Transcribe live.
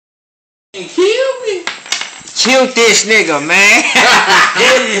And kill me. Killed this nigga, man.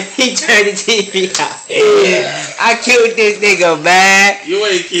 He turned the TV off. I killed this nigga, man. You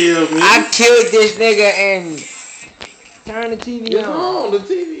ain't killed me. I killed this nigga and turned the TV it's on. The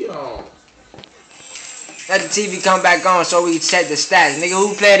TV on. Let the TV come back on so we can check the stats. Nigga,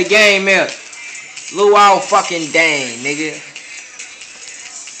 who played the game here? Luau fucking Dane, nigga.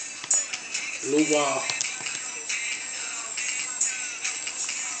 Luau.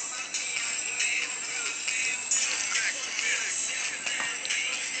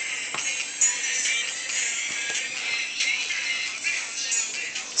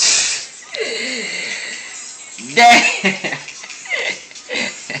 Damn.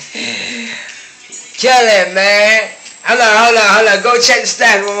 Chillin, man. Hold on. Go check the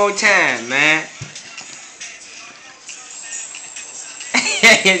stats one more time, man.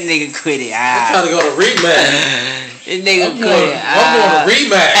 This nigga quit it. I'm trying to go to rematch. This nigga quit it. I'm going to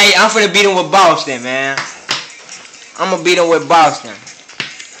rematch. Hey, I'm finna beat him with Boston, man. I'm gonna beat him with Boston.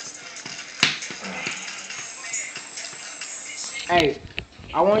 Hey,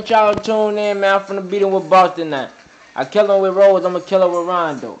 I want y'all to tune in, man. I'm finna beat him with Boston now. I kill him with Rose, I'm gonna kill him with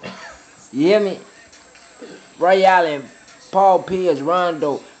Rondo. You hear me? Ray Allen, Paul Pierce,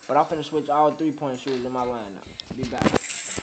 Rondo. But I'm finna switch all 3-point shooters in my lineup. Be back.